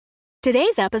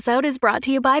Today's episode is brought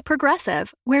to you by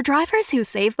Progressive, where drivers who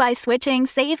save by switching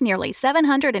save nearly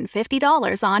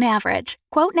 $750 on average.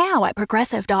 Quote now at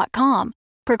Progressive.com.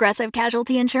 Progressive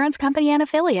Casualty Insurance Company and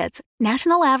Affiliates.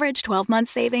 National average 12-month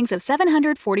savings of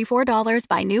 $744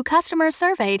 by new customers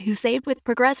surveyed who saved with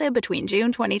Progressive between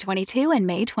June 2022 and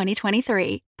May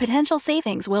 2023. Potential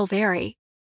savings will vary.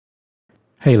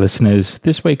 Hey listeners,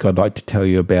 this week I'd like to tell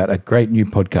you about a great new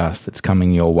podcast that's coming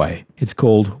your way. It's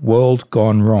called World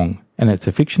Gone Wrong, and it's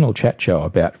a fictional chat show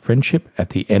about friendship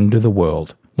at the end of the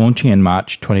world. Launching in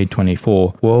March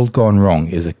 2024, World Gone Wrong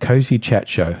is a cozy chat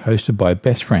show hosted by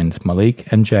best friends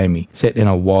Malik and Jamie, set in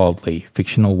a wildly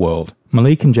fictional world.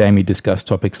 Malik and Jamie discuss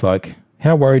topics like,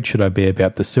 how worried should I be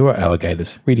about the sewer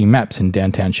alligators reading maps in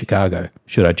downtown Chicago?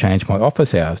 Should I change my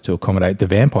office hours to accommodate the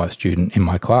vampire student in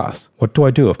my class? What do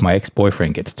I do if my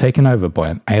ex-boyfriend gets taken over by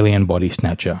an alien body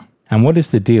snatcher? And what is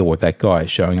the deal with that guy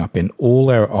showing up in all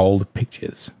our old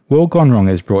pictures? World Gone Wrong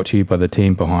is brought to you by the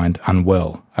team behind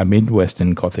Unwell, a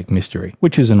Midwestern Gothic mystery,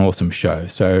 which is an awesome show,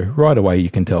 so right away you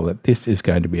can tell that this is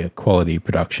going to be a quality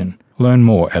production. Learn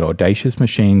more at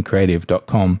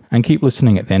audaciousmachinecreative.com and keep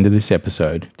listening at the end of this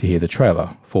episode to hear the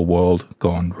trailer for World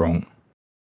Gone Wrong.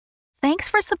 Thanks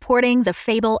for supporting the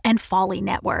Fable and Folly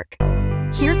Network.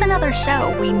 Here's another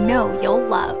show we know you'll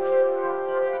love.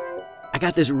 I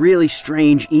got this really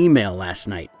strange email last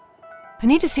night. I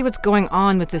need to see what's going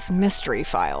on with this mystery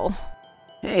file.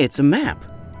 Hey, it's a map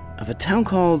of a town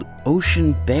called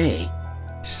Ocean Bay.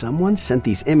 Someone sent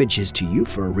these images to you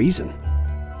for a reason.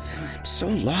 I'm so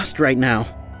lost right now.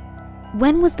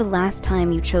 When was the last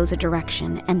time you chose a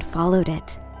direction and followed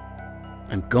it?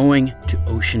 I'm going to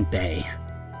Ocean Bay.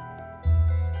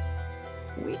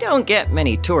 We don't get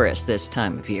many tourists this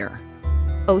time of year.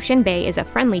 Ocean Bay is a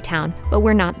friendly town, but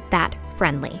we're not that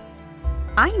friendly.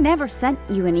 I never sent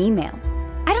you an email.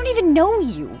 I don't even know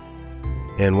you.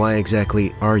 And why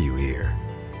exactly are you here?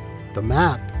 The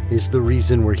map is the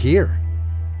reason we're here.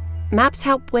 Maps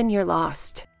help when you're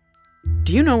lost.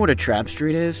 Do you know what a trap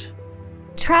street is?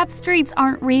 Trap streets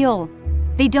aren't real.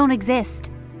 They don't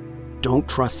exist. Don't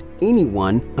trust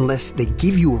anyone unless they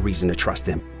give you a reason to trust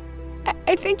them.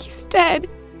 I think he's dead.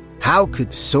 How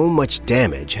could so much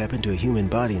damage happen to a human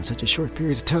body in such a short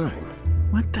period of time?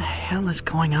 What the hell is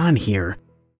going on here?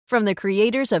 From the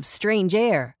creators of Strange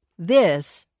Air,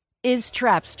 this is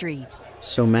Trap Street.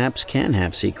 So maps can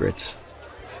have secrets.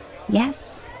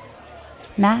 Yes.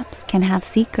 Maps can have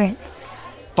secrets.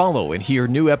 Follow and hear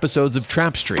new episodes of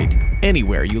Trap Street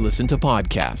anywhere you listen to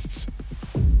podcasts.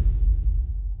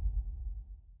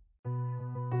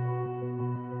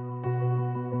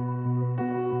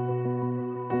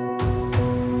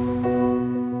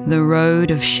 The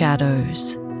Road of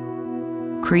Shadows.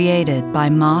 Created by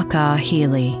Mark R.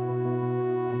 Healy.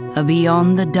 A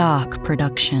Beyond the Dark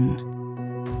production.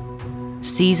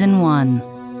 Season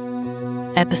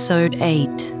 1. Episode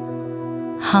 8.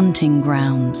 Hunting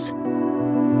Grounds.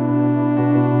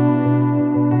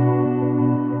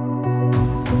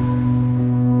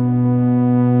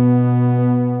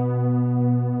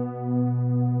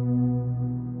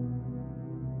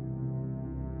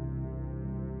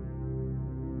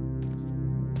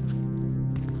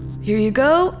 Here you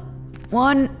go.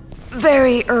 One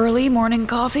very early morning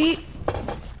coffee.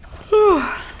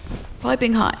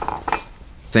 Piping hot.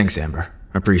 Thanks, Amber.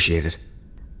 Appreciate it.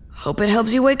 Hope it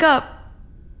helps you wake up.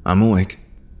 I'm awake.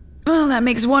 Well, that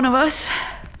makes one of us.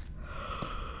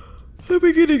 I'm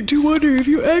beginning to wonder if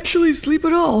you actually sleep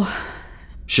at all.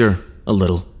 Sure, a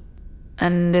little.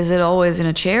 And is it always in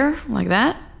a chair, like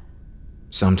that?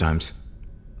 Sometimes.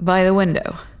 By the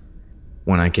window?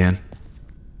 When I can.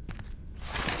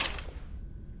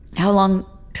 How long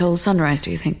till sunrise,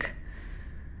 do you think?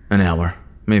 An hour,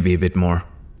 maybe a bit more.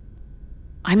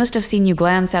 I must have seen you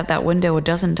glance out that window a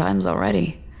dozen times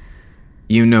already.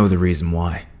 You know the reason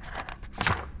why.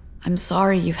 I'm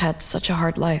sorry you've had such a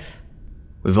hard life.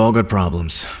 We've all got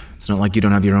problems. It's not like you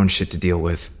don't have your own shit to deal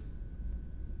with.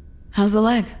 How's the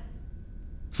leg?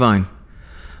 Fine.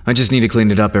 I just need to clean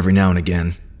it up every now and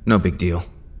again. No big deal.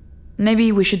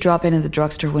 Maybe we should drop in at the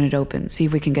drugstore when it opens, see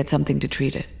if we can get something to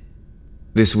treat it.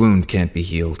 This wound can't be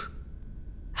healed.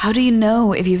 How do you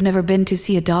know if you've never been to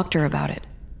see a doctor about it?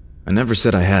 I never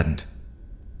said I hadn't.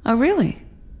 Oh, really?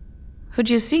 Who'd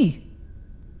you see?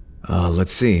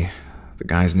 Let's see. The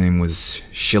guy's name was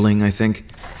Schilling, I think.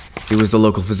 He was the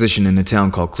local physician in a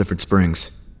town called Clifford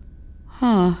Springs.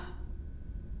 Huh.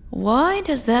 Why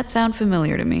does that sound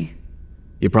familiar to me?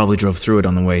 You probably drove through it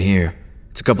on the way here.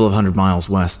 It's a couple of 100 miles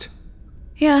west.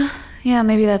 Yeah,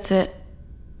 maybe that's it.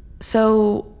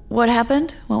 So, what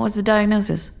happened? What was the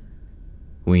diagnosis?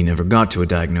 We never got to a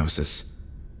diagnosis.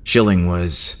 Schilling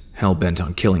was hell-bent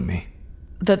on killing me.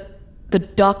 The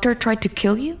doctor tried to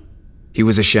kill you? He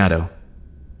was a shadow.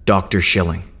 Dr.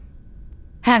 Schilling.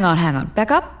 Hang on.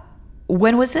 Back up.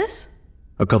 When was this?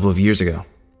 A couple of years ago.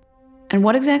 And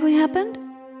what exactly happened?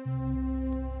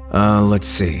 Let's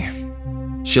see.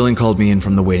 Schilling called me in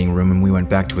from the waiting room and we went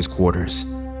back to his quarters.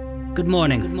 Good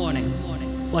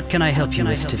morning. What can I help you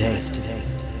with today?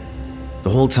 The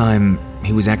whole time,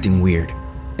 he was acting weird.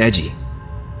 Edgy.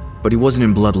 But he wasn't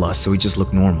in bloodlust, so he just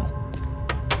looked normal.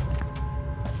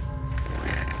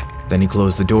 Then he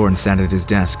closed the door and sat at his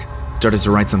desk, started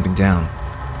to write something down.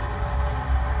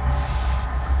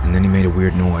 And then he made a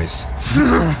weird noise.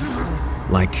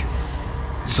 Like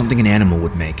something an animal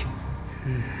would make.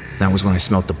 That was when I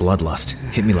smelt the bloodlust.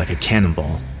 Hit me like a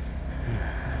cannonball.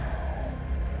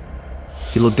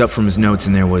 He looked up from his notes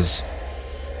and there was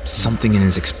something in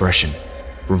his expression.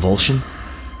 Revulsion?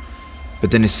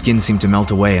 But then his skin seemed to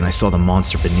melt away and I saw the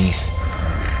monster beneath.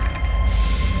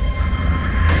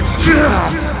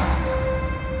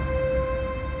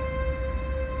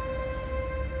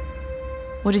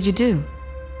 What did you do?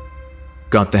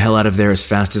 Got the hell out of there as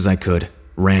fast as I could.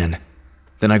 Ran.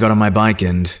 Then I got on my bike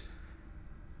and...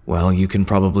 well, you can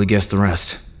probably guess the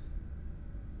rest.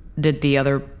 Did the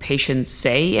other patients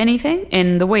say anything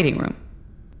in the waiting room?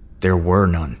 There were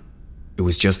none. It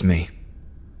was just me.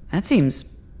 That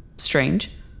seems strange.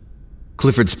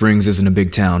 Clifford Springs isn't a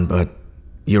big town, but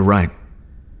you're right.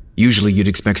 Usually you'd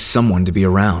expect someone to be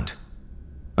around.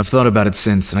 I've thought about it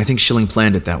since, and I think Schilling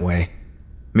planned it that way.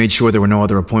 Made sure there were no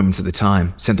other appointments at the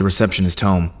time, sent the receptionist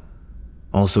home.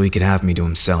 Also, he could have me to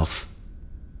himself.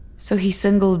 So he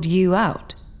singled you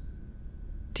out?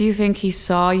 Do you think he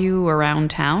saw you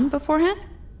around town beforehand?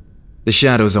 The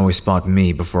shadows always spot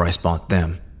me before I spot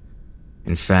them.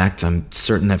 In fact, I'm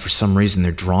certain that for some reason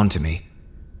they're drawn to me.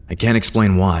 I can't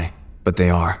explain why, but they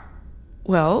are.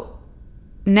 Well,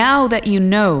 now that you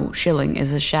know Schilling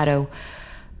is a shadow,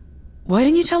 why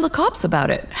didn't you tell the cops about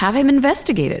it? Have him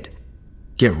investigated?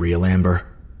 Get real, Amber.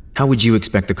 How would you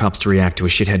expect the cops to react to a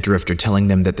shithead drifter telling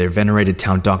them that their venerated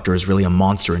town doctor is really a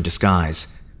monster in disguise?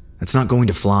 That's not going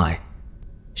to fly.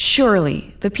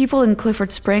 Surely, the people in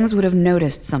Clifford Springs would have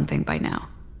noticed something by now.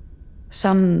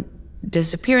 Some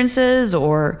disappearances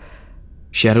or...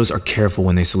 Shadows are careful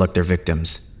when they select their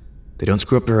victims. They don't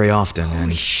screw up very often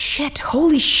and...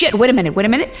 Holy shit, wait a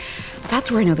minute.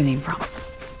 That's where I know the name from.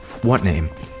 What name?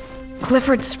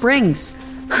 Clifford Springs.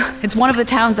 It's one of the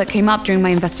towns that came up during my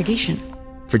investigation.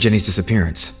 For Jenny's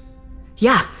disappearance?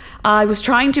 Yeah, I was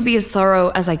trying to be as thorough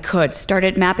as I could.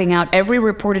 Started mapping out every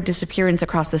reported disappearance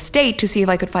across the state to see if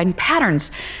I could find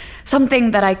patterns.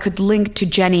 Something that I could link to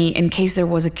Jenny in case there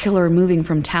was a killer moving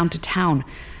from town to town.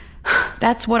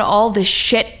 That's what all this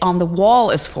shit on the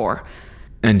wall is for.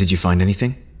 And did you find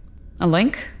anything? A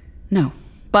link? No.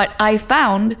 But I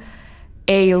found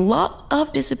a lot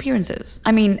of disappearances.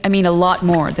 I mean a lot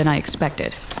more than I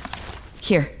expected.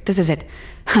 Here, this is it.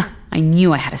 I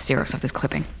knew I had a Xerox of this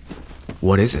clipping.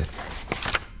 What is it?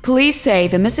 Police say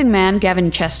the missing man, Gavin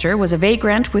Chester, was a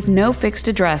vagrant with no fixed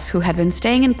address who had been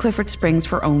staying in Clifford Springs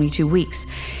for only 2 weeks.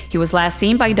 He was last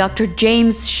seen by Dr.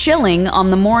 James Schilling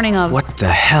on the morning of... What the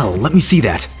hell? Let me see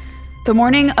that. The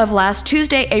morning of last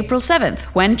Tuesday, April 7th,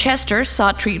 when Chester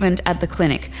sought treatment at the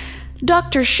clinic.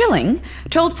 Dr. Schilling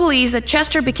told police that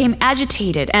Chester became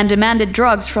agitated and demanded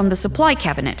drugs from the supply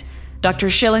cabinet.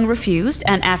 Dr. Schilling refused,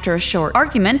 and after a short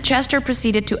argument, Chester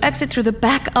proceeded to exit through the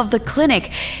back of the clinic.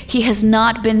 He has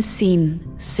not been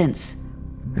seen since.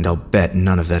 And I'll bet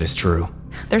none of that is true.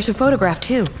 There's a photograph,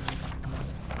 too.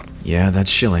 Yeah, that's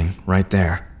Schilling, right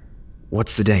there.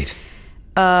 What's the date?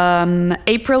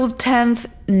 April 10th,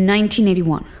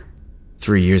 1981.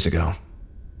 3 years ago.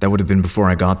 That would have been before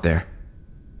I got there.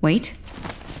 Wait,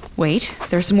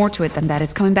 there's more to it than that.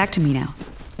 It's coming back to me now.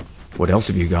 What else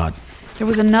have you got? There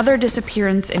was another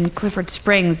disappearance in Clifford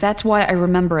Springs. That's why I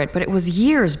remember it, but it was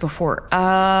years before.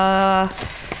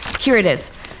 Here it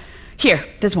is. Here,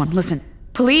 this one, listen.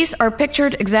 Police are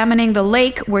pictured examining the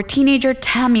lake where teenager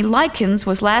Tammy Likens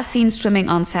was last seen swimming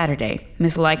on Saturday.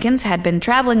 Miss Likens had been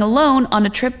traveling alone on a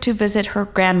trip to visit her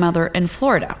grandmother in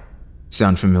Florida.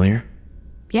 Sound familiar?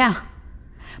 Yeah.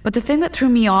 But the thing that threw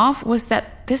me off was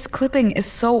that this clipping is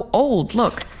so old.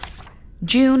 Look,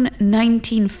 June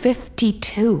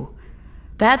 1952.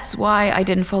 That's why I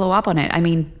didn't follow up on it.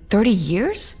 30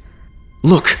 years?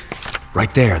 Look!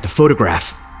 Right there, the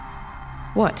photograph.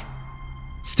 What?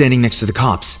 Standing next to the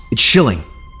cops. It's Schilling.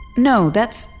 No,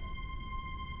 that's...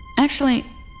 Actually,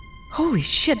 holy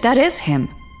shit, that is him.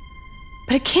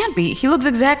 But it can't be. He looks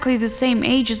exactly the same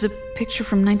age as a picture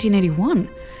from 1981.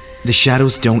 The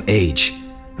shadows don't age.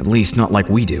 At least not like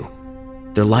we do.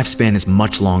 Their lifespan is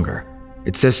much longer.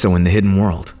 It says so in the Hidden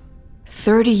World.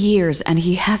 30 years and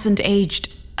he hasn't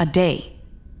aged a day.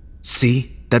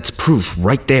 See? That's proof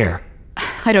right there.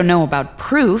 I don't know about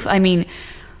proof. I mean,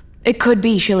 it could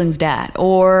be Schilling's dad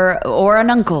or an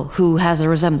uncle who has a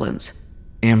resemblance.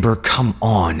 Amber, come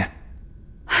on.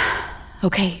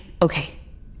 Okay.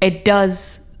 It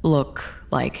does look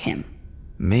like him.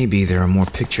 Maybe there are more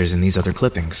pictures in these other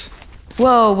clippings.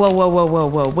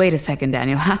 Whoa. Wait a second,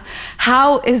 Daniel.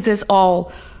 How is this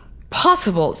all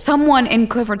possible? Someone in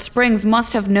Clifford Springs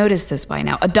must have noticed this by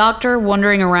now. A doctor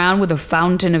wandering around with a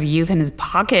fountain of youth in his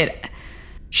pocket.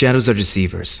 Shadows are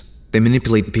deceivers. They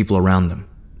manipulate the people around them.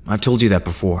 I've told you that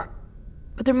before.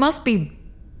 But there must be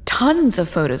tons of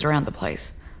photos around the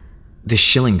place. This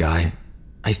Schilling guy,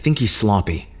 I think he's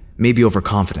sloppy, maybe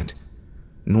overconfident.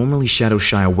 Normally shadows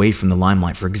shy away from the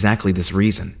limelight for exactly this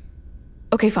reason.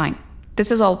 Okay, fine.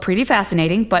 This is all pretty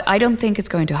fascinating, but I don't think it's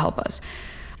going to help us.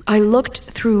 I looked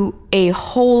through a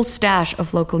whole stash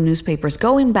of local newspapers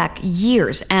going back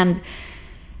years, and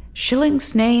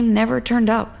Schilling's name never turned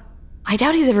up. I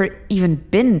doubt he's ever even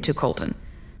been to Colton.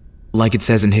 Like it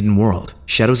says in Hidden World,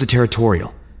 shadows are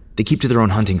territorial. They keep to their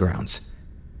own hunting grounds.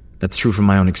 That's true from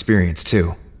my own experience,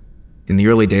 too. In the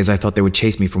early days, I thought they would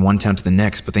chase me from one town to the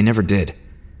next, but they never did.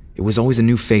 It was always a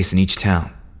new face in each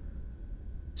town.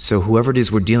 So whoever it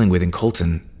is we're dealing with in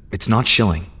Colton, it's not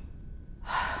Schilling.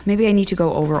 Maybe I need to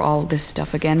go over all this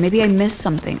stuff again. Maybe I missed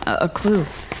something, a clue.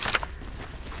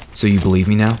 So you believe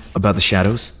me now about the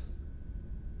shadows?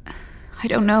 I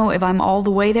don't know if I'm all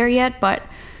the way there yet, but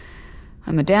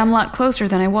I'm a damn lot closer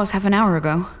than I was half an hour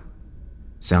ago.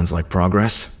 Sounds like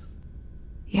progress.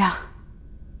 Yeah.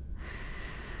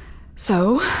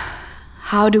 So,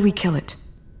 how do we kill it?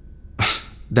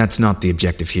 That's not the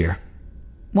objective here.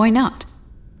 Why not?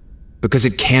 Because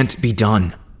it can't be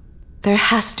done. There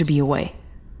has to be a way.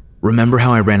 Remember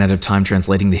how I ran out of time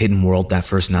translating The Hidden World that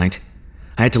first night?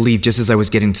 I had to leave just as I was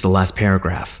getting to the last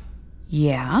paragraph.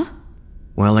 Yeah?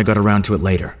 Well, I got around to it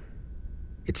later.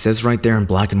 It says right there in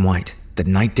black and white that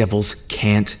night devils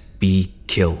can't be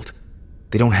killed.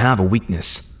 They don't have a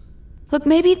weakness. Look,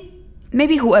 maybe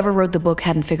whoever wrote the book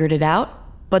hadn't figured it out,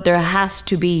 but there has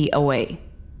to be a way.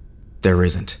 There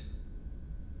isn't.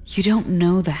 You don't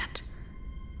know that.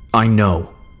 I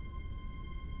know.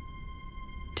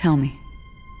 Tell me.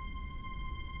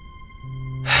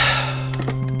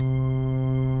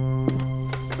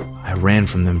 I ran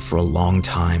from them for a long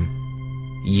time.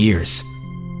 Years.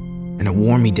 And it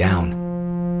wore me down.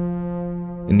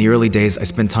 In the early days, I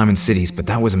spent time in cities, but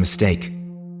that was a mistake.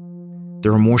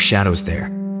 There were more shadows there.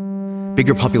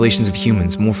 Bigger populations of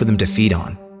humans, more for them to feed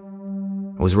on.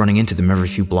 I was running into them every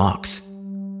few blocks.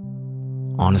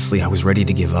 Honestly, I was ready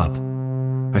to give up.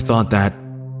 I thought that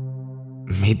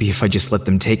maybe if I just let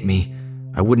them take me,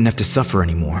 I wouldn't have to suffer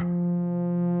anymore.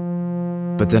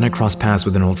 But then I crossed paths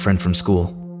with an old friend from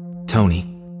school, Tony.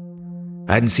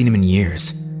 I hadn't seen him in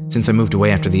years, since I moved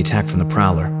away after the attack from the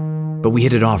Prowler, but we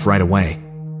hit it off right away.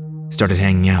 Started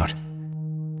hanging out.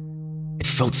 It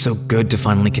felt so good to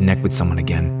finally connect with someone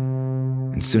again.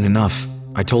 And soon enough,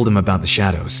 I told him about the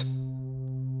shadows.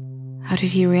 How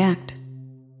did he react?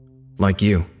 Like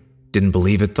you. Didn't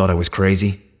believe it, thought I was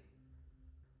crazy.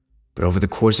 But over the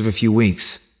course of a few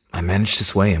weeks, I managed to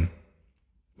sway him.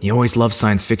 He always loved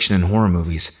science fiction and horror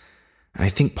movies, and I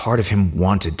think part of him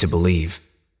wanted to believe.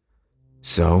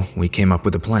 So, we came up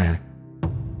with a plan.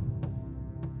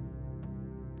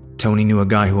 Tony knew a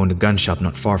guy who owned a gun shop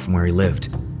not far from where he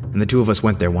lived, and the two of us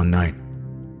went there one night.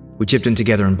 We chipped in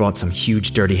together and bought some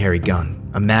huge, dirty, hairy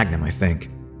gun. A Magnum, I think.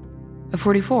 A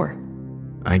 .44?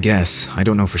 I guess. I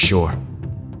don't know for sure.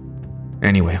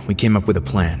 Anyway, we came up with a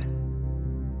plan.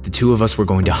 The two of us were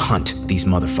going to hunt these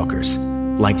motherfuckers.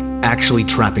 Like, actually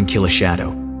trap and kill a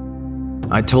shadow.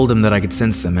 I told him that I could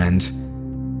sense them, and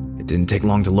it didn't take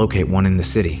long to locate one in the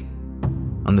city.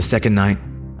 On the second night,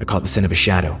 I caught the scent of a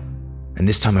shadow, and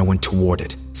this time I went toward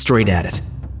it, straight at it.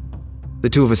 The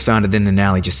two of us found it in an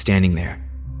alley just standing there,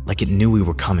 like it knew we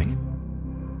were coming.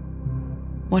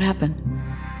 What happened?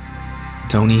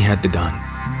 Tony had the gun,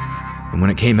 and when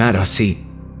it came at us, he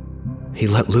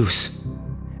let loose.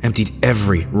 Emptied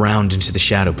every round into the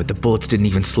shadow, but the bullets didn't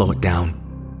even slow it down.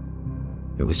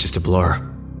 It was just a blur.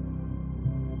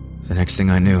 The next thing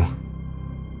I knew,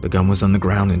 the gun was on the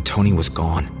ground and Tony was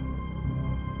gone.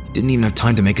 He didn't even have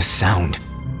time to make a sound.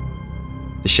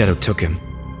 The shadow took him,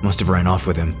 must have ran off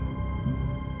with him.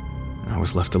 And I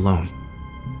was left alone.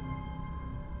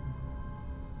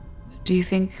 Do you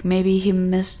think maybe he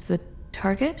missed the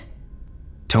target?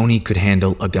 Tony could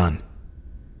handle a gun.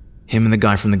 Him and the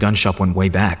guy from the gun shop went way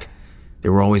back. They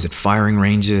were always at firing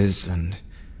ranges and...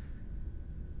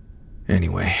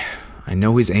 Anyway, I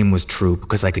know his aim was true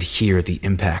because I could hear the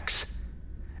impacts.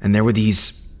 and there were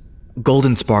these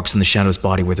golden sparks on the Shadow's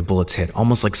body where the bullets hit,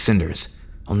 almost like cinders.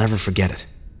 I'll never forget it.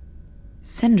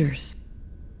 Cinders?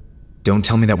 Don't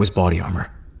tell me that was body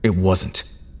armor. It wasn't.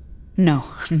 No.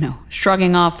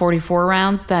 Shrugging off 44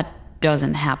 rounds, that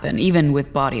doesn't happen, even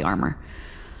with body armor.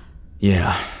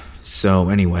 Yeah, so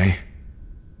anyway,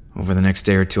 over the next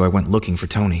day or two I went looking for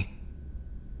Tony.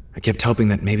 I kept hoping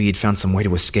that maybe he'd found some way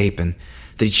to escape and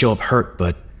that he'd show up hurt,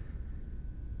 but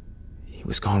he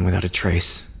was gone without a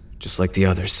trace, just like the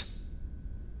others.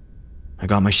 I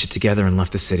got my shit together and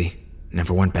left the city.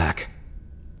 Never went back.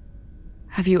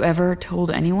 Have you ever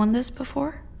told anyone this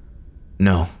before?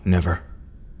 No, never.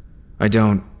 I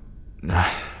don't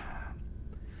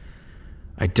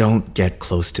get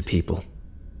close to people.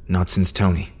 Not since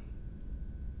Tony.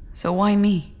 So why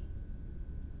me?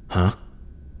 Huh?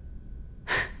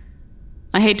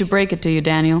 I hate to break it to you,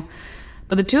 Daniel,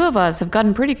 but the two of us have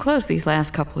gotten pretty close these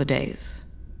last couple of days.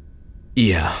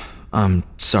 Yeah, I'm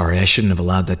sorry. I shouldn't have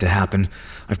allowed that to happen.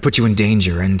 I've put you in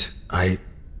danger, and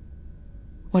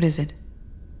What is it?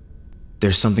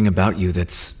 There's something about you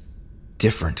that's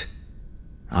different.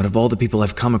 Out of all the people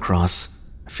I've come across,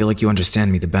 I feel like you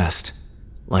understand me the best.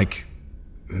 Like,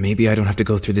 maybe I don't have to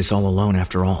go through this all alone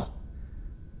after all.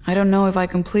 I don't know if I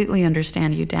completely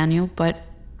understand you, Daniel, but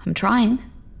I'm trying.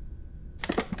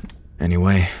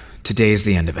 Anyway, today is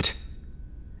the end of it.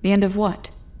 The end of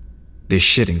what? This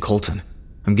shit in Colton.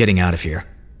 I'm getting out of here.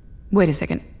 Wait a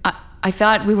second. I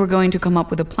thought we were going to come up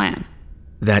with a plan.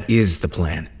 That is the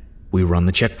plan. We run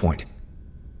the checkpoint.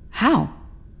 How?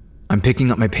 I'm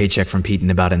picking up my paycheck from Pete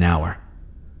in about an hour.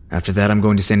 After that, I'm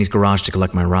going to Sandy's garage to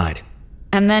collect my ride.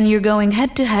 And then you're going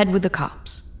head-to-head with the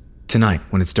cops. Tonight,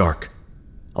 when it's dark.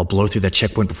 I'll blow through that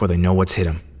checkpoint before they know what's hit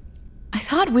them. I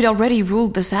thought we'd already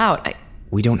ruled this out.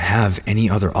 We don't have any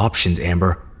other options,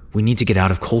 Amber. We need to get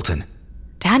out of Colton.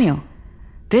 Daniel,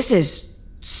 this is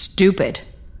stupid.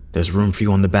 There's room for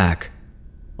you on the back.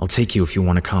 I'll take you if you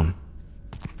want to come.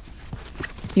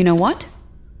 You know what?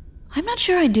 I'm not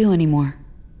sure I do anymore.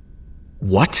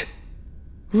 What?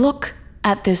 Look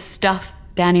at this stuff,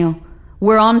 Daniel.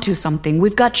 We're onto something.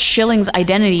 We've got Schilling's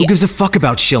identity. Who gives a fuck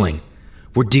about Schilling?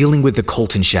 We're dealing with the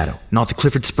Colton Shadow, not the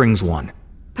Clifford Springs one.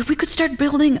 But we could start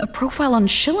building a profile on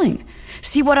Schilling.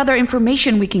 See what other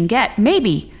information we can get.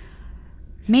 Maybe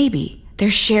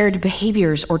there's shared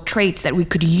behaviors or traits that we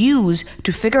could use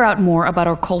to figure out more about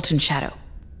our Colton Shadow.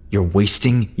 You're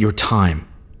wasting your time.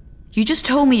 You just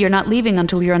told me you're not leaving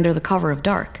until you're under the cover of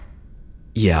dark.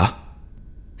 Yeah.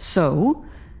 So,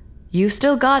 you've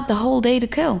still got the whole day to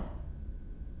kill.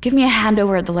 Give me a hand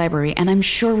over at the library, and I'm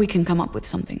sure we can come up with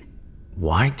something.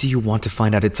 Why do you want to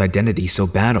find out its identity so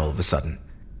bad all of a sudden?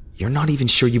 You're not even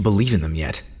sure you believe in them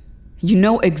yet. You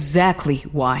know exactly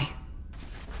why.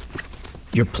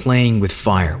 You're playing with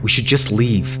fire. We should just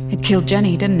leave. It killed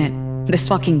Jenny, didn't it? This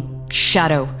fucking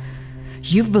shadow.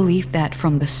 You've believed that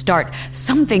from the start.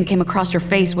 Something came across her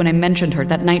face when I mentioned her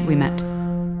that night we met.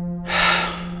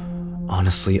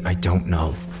 Honestly, I don't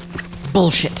know.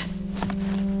 Bullshit.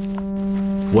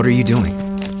 What are you doing?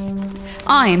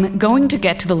 I'm going to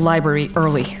get to the library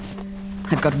early.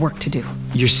 I've got work to do.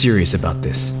 You're serious about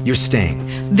this? You're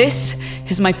staying? This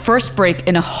is my first break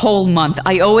in a whole month.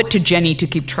 I owe it to Jenny to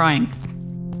keep trying.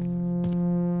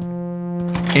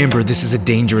 Amber, this is a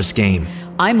dangerous game.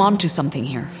 I'm onto something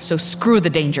here, so screw the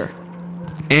danger.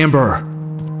 Amber!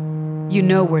 You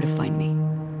know where to find me.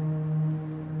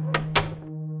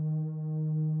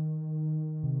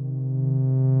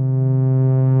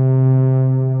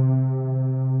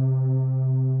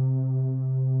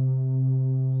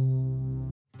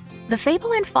 The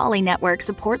Fable and Folly Network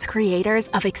supports creators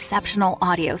of exceptional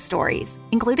audio stories,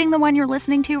 including the one you're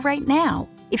listening to right now.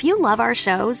 If you love our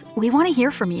shows, we want to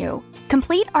hear from you.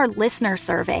 Complete our listener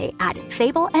survey at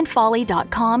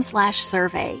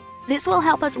fableandfolly.com/survey. This will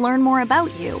help us learn more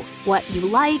about you, what you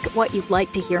like, what you'd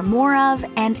like to hear more of,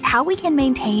 and how we can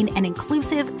maintain an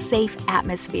inclusive, safe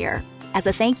atmosphere. As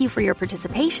a thank you for your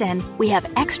participation, we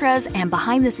have extras and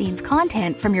behind-the-scenes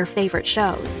content from your favorite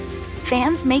shows.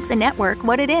 Fans make the network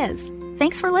what it is.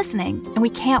 Thanks for listening, and we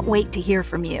can't wait to hear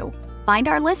from you. Find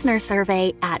our listener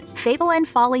survey at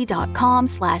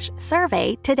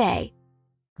fableandfolly.com/survey today.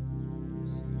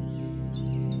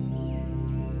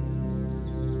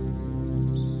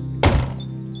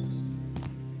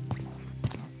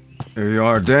 Here you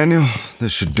are, Daniel.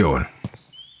 This should do it.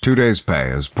 2 days' pay,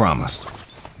 as promised.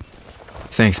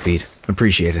 Thanks, Pete.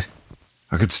 Appreciate it.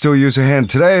 I could still use a hand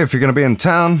today if you're going to be in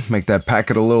town. Make that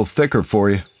packet a little thicker for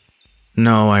you.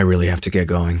 No, I really have to get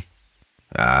going.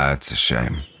 It's a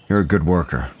shame. You're a good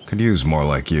worker. Could use more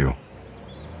like you.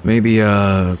 Maybe,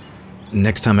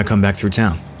 next time I come back through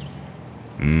town.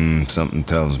 Something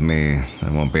tells me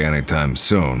that won't be anytime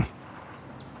soon.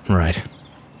 Right.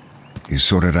 You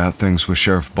sorted out things with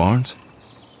Sheriff Barnes?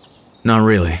 Not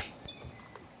really.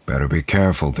 Better be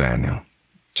careful, Daniel.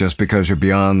 Just because you're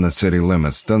beyond the city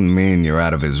limits doesn't mean you're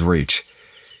out of his reach.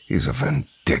 He's a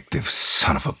vindictive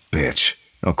son of a bitch.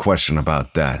 No question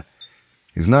about that.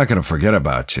 He's not gonna forget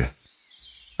about you.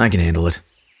 I can handle it.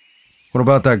 What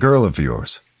about that girl of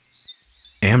yours?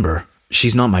 Amber?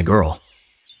 She's not my girl.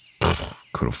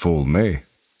 Could have fooled me.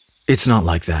 It's not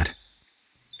like that.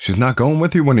 She's not going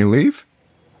with you when you leave?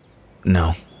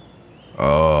 No.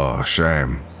 Oh,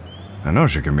 shame. I know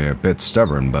she can be a bit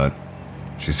stubborn, but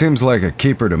she seems like a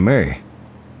keeper to me.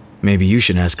 Maybe you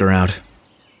should ask her out.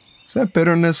 Is that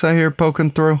bitterness I hear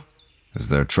poking through? Is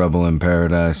there trouble in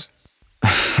paradise?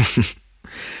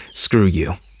 Screw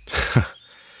you.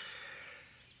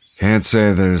 Can't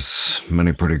say there's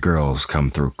many pretty girls come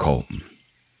through Colton.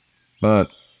 But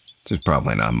she's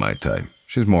probably not my type.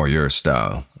 She's more your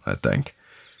style, I think.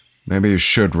 Maybe you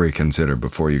should reconsider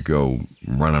before you go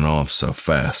running off so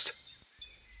fast.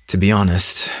 To be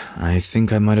honest, I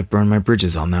think I might have burned my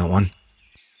bridges on that one.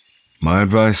 My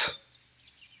advice?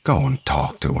 Go and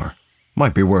talk to her.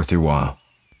 Might be worth your while.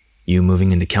 You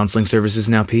moving into counseling services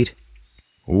now, Pete?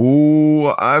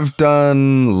 Ooh, I've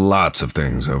done lots of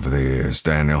things over the years,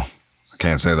 Daniel. I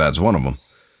can't say that's one of them.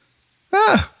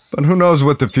 But who knows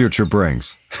what the future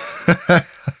brings.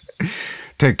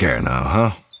 Take care now,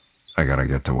 huh? I gotta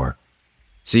get to work.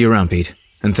 See you around, Pete.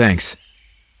 And thanks.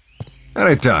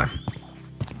 Anytime.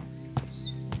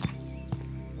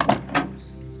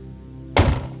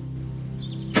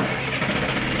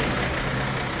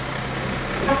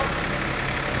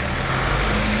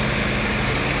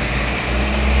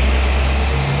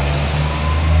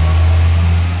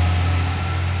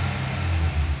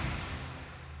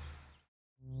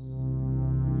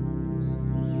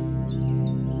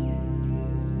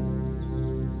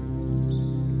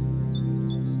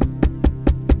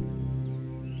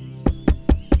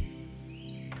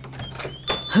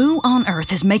 Who on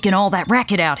earth is making all that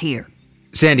racket out here?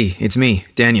 Sandy, it's me,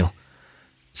 Daniel.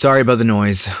 Sorry about the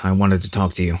noise. I wanted to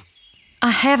talk to you. I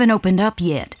haven't opened up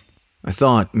yet. I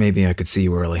thought maybe I could see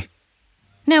you early.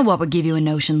 Now what would give you a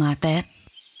notion like that?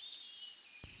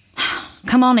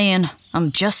 Come on in.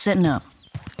 I'm just setting up.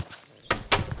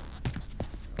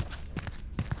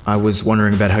 I was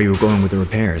wondering about how you were going with the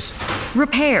repairs.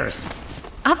 Repairs?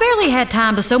 I've barely had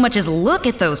time to so much as look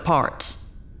at those parts.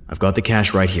 I've got the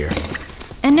cash right here.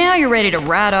 And now you're ready to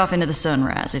ride off into the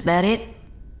sunrise, is that it?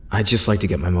 I'd just like to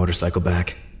get my motorcycle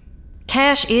back.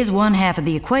 Cash is one half of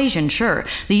the equation, sure.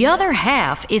 The other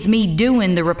half is me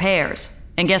doing the repairs.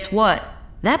 And guess what?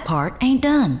 That part ain't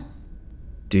done.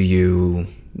 Do you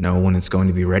know when it's going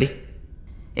to be ready?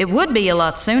 It would be a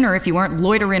lot sooner if you weren't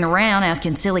loitering around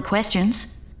asking silly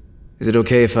questions. Is it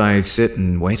okay if I sit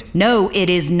and wait? No, it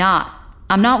is not.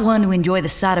 I'm not one to enjoy the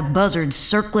sight of buzzards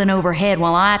circling overhead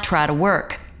while I try to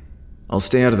work. I'll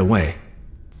stay out of the way.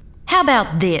 How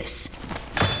about this?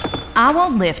 I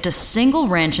won't lift a single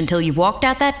wrench until you've walked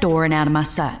out that door and out of my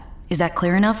sight. Is that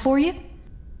clear enough for you?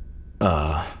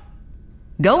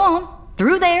 Go on,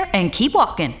 through there, and keep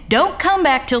walking. Don't come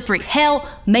back till 3. Hell,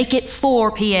 make it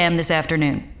 4 p.m. this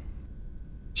afternoon.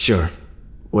 Sure.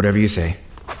 Whatever you say.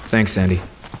 Thanks, Sandy.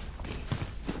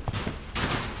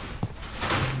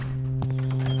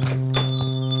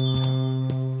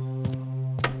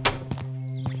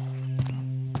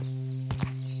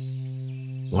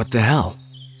 What the hell?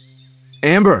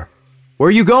 Amber, where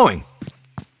are you going?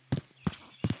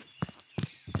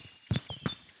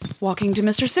 Walking to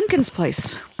Mr. Simpkins'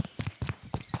 place.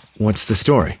 What's the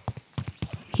story?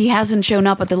 He hasn't shown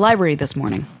up at the library this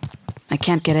morning. I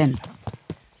can't get in.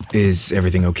 Is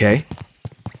everything okay?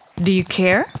 Do you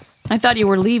care? I thought you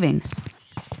were leaving.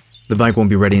 The bike won't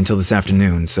be ready until this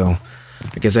afternoon, so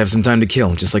I guess I have some time to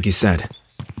kill, just like you said.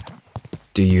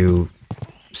 Do you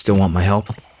still want my help?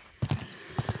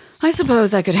 I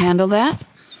suppose I could handle that.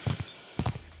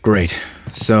 Great.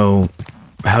 So,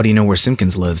 how do you know where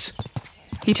Simpkins lives?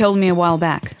 He told me a while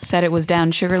back. Said it was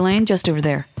down Sugar Lane, just over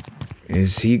there.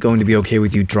 Is he going to be okay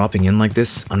with you dropping in like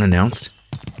this, unannounced?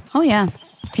 Oh yeah.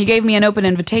 He gave me an open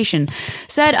invitation.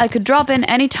 Said I could drop in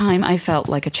any time I felt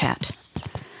like a chat.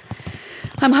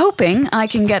 I'm hoping I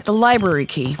can get the library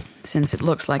key, since it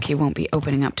looks like he won't be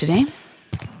opening up today.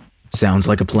 Sounds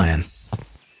like a plan.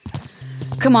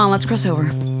 Come on, let's cross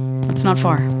over. It's not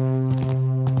far.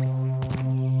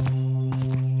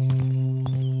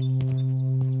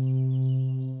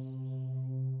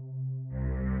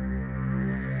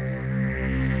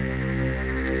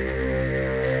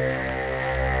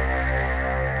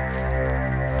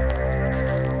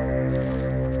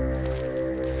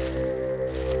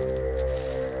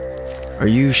 Are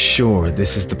you sure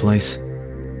this is the place?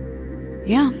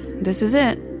 Yeah, this is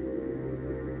it.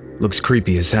 Looks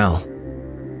creepy as hell.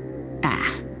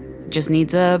 Just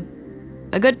needs a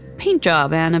good paint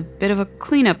job and a bit of a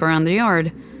cleanup around the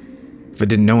yard. If I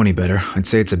didn't know any better, I'd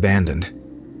say it's abandoned.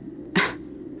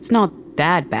 It's not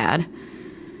that bad.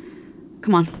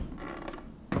 Come on.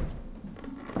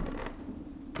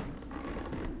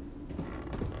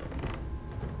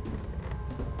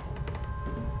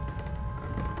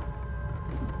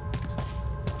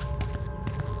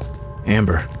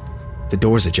 Amber, the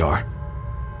door's ajar.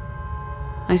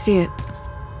 I see it.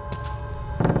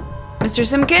 Mr.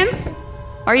 Simpkins?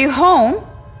 Are you home?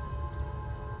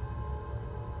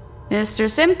 Mr.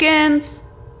 Simpkins?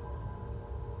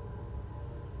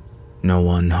 No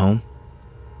one home?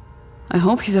 I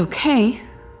hope he's okay.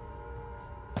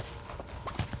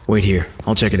 Wait here,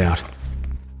 I'll check it out.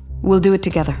 We'll do it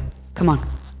together. Come on.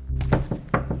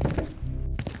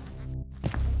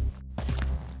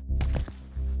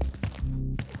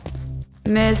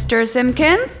 Mr.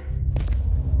 Simpkins?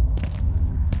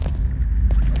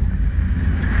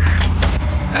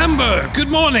 Amber, good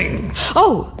morning.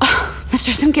 Oh,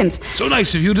 Mr. Simpkins. So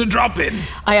nice of you to drop in.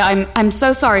 I'm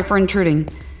so sorry for intruding.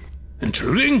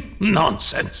 Intruding?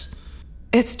 Nonsense.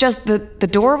 It's just the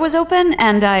door was open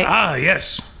and I... Ah,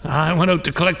 yes. I went out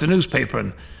to collect the newspaper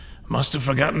and must have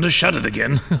forgotten to shut it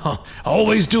again.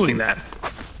 Always doing that.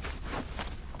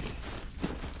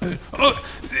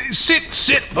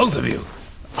 Sit, both of you.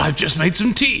 I've just made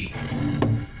some tea.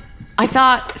 I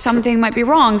thought something might be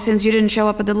wrong since you didn't show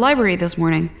up at the library this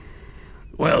morning.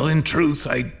 Well, in truth,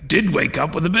 I did wake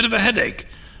up with a bit of a headache.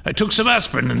 I took some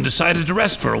aspirin and decided to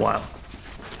rest for a while.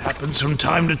 Happens from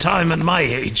time to time at my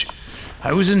age.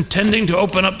 I was intending to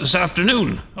open up this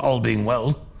afternoon, all being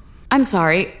well. I'm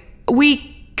sorry.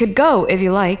 We could go if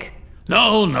you like.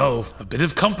 No. A bit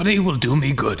of company will do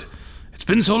me good. It's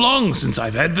been so long since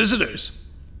I've had visitors.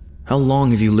 How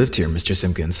long have you lived here, Mr.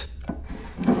 Simpkins?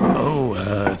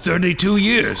 32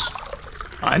 years.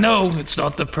 I know it's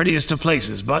not the prettiest of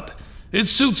places, but it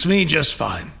suits me just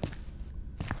fine.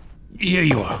 Here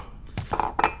you are.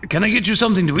 Can I get you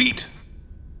something to eat?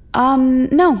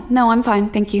 No, I'm fine,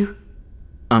 thank you.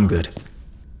 I'm good.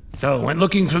 So, went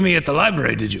looking for me at the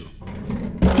library, did you?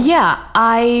 Yeah,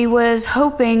 I was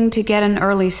hoping to get an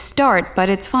early start, but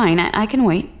it's fine, I can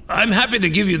wait. I'm happy to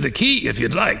give you the key if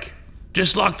you'd like.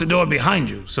 Just lock the door behind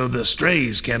you so the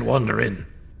strays can't wander in.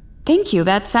 Thank you,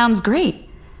 that sounds great.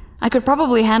 I could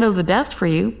probably handle the desk for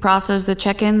you, process the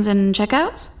check-ins and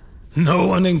check-outs. No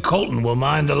one in Colton will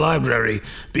mind the library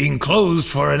being closed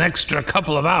for an extra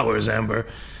couple of hours, Amber.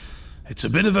 It's a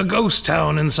bit of a ghost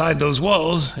town inside those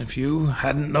walls, if you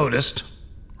hadn't noticed.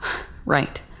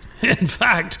 Right. In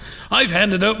fact, I've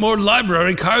handed out more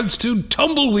library cards to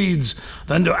tumbleweeds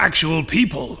than to actual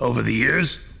people over the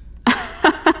years.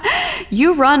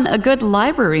 You run a good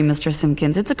library, Mr.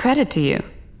 Simpkins. It's a credit to you.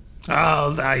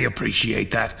 Oh, I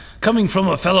appreciate that, coming from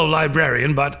a fellow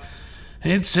librarian, but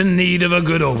it's in need of a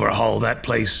good overhaul, that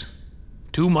place.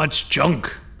 Too much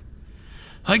junk.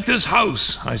 Like this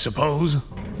house, I suppose.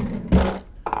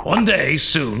 One day,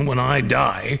 soon, when I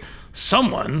die,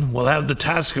 someone will have the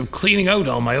task of cleaning out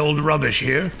all my old rubbish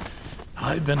here.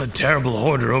 I've been a terrible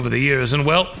hoarder over the years, and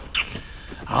well,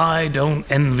 I don't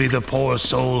envy the poor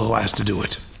soul who has to do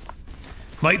it.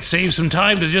 Might save some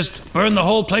time to just burn the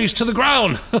whole place to the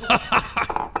ground.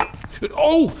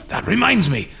 Oh, that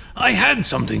reminds me. I had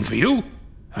something for you.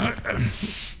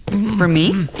 For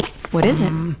me? What is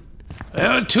it? There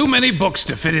are too many books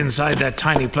to fit inside that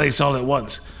tiny place all at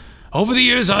once. Over the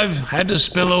years, I've had to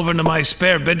spill over into my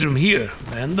spare bedroom here,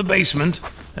 and the basement,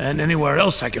 and anywhere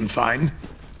else I can find.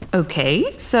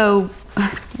 Okay, so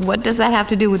what does that have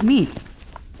to do with me?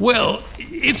 Well,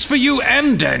 it's for you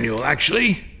and Daniel,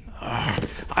 actually.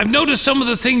 I've noticed some of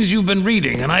the things you've been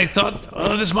reading, and I thought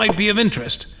this might be of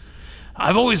interest.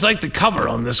 I've always liked the cover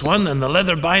on this one, and the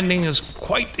leather binding is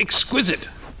quite exquisite.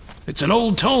 It's an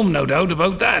old tome, no doubt,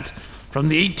 about that. From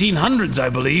the 1800s, I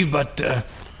believe, but...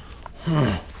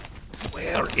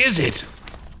 where is it?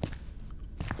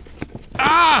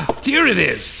 Ah, here it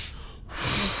is.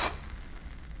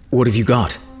 What have you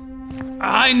got?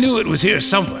 I knew it was here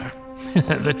somewhere.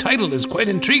 The title is quite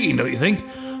intriguing, don't you think?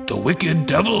 The Wicked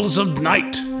Devils of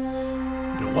Night.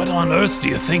 What on earth do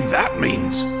you think that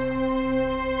means?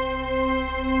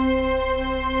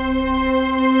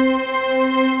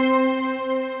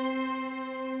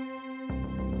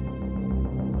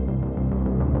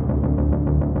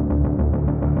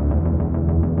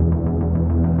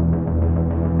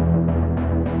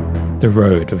 The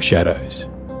Road of Shadows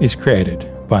is created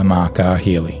by Mark R.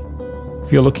 Healy.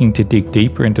 If you're looking to dig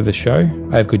deeper into the show,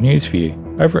 I have good news for you.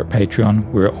 Over at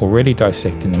Patreon, we're already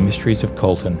dissecting the mysteries of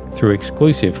Colton through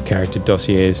exclusive character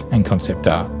dossiers and concept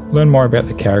art. Learn more about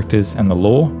the characters and the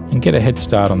lore, and get a head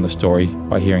start on the story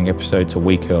by hearing episodes a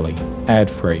week early,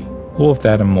 ad-free. All of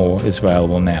that and more is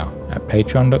available now at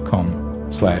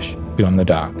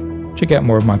patreon.com/beyondthedark. Check out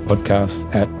more of my podcasts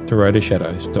at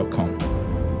theroadofshadows.com.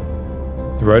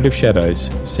 The Road of Shadows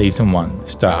Season 1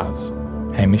 stars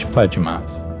Hamish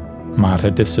Plagiamars, Marta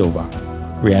De Silva,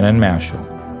 Rhiannon Marshall,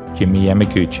 Jimmy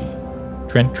Yamaguchi,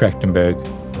 Trent Trachtenberg,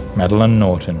 Madeline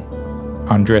Norton,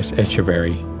 Andres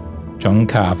Echeverry, John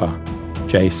Carver,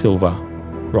 Jay Silva,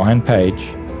 Ryan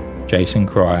Page, Jason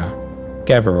Cryer,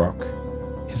 Gavarok,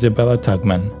 Isabella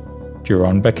Tugman,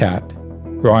 Jerron Bacat,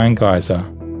 Ryan Geiser,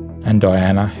 and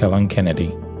Diana Helen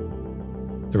Kennedy.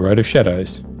 The Road of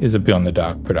Shadows is a Beyond the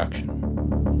Dark production.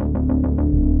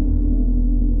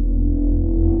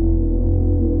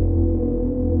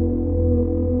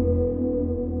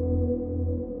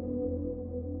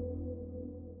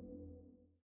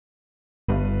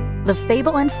 The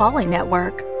Fable and Folly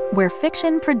Network, where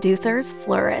fiction producers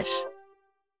flourish.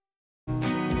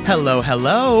 Hello,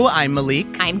 hello, I'm Malik.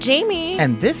 I'm Jamie.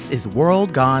 And this is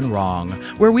World Gone Wrong,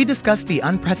 where we discuss the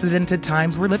unprecedented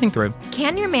times we're living through.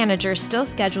 Can your manager still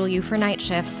schedule you for night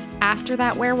shifts after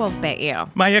that werewolf bit you?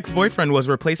 My ex-boyfriend was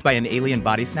replaced by an alien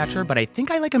body snatcher, but I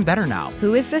think I like him better now.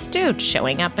 Who is this dude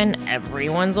showing up in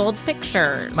everyone's old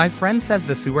pictures? My friend says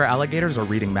the sewer alligators are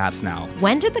reading maps now.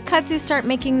 When did the kudzu start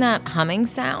making that humming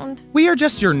sound? We are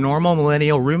just your normal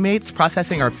millennial roommates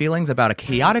processing our feelings about a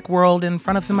chaotic world in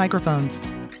front of some microphones.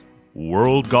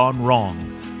 World Gone Wrong,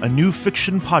 a new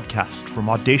fiction podcast from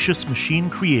Audacious Machine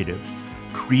Creative,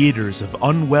 creators of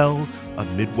Unwell, a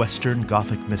Midwestern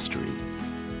Gothic mystery.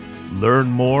 Learn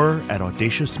more at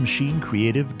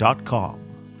audaciousmachinecreative.com.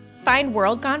 Find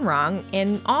World Gone Wrong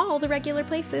in all the regular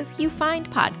places you find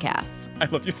podcasts. I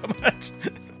love you so much.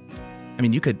 I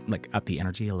mean, you could, up the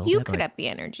energy a little bit. You could up the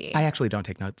energy. I actually don't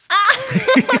take notes.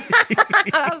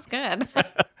 That was good.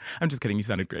 I'm just kidding. You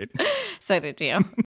sounded great. So did you.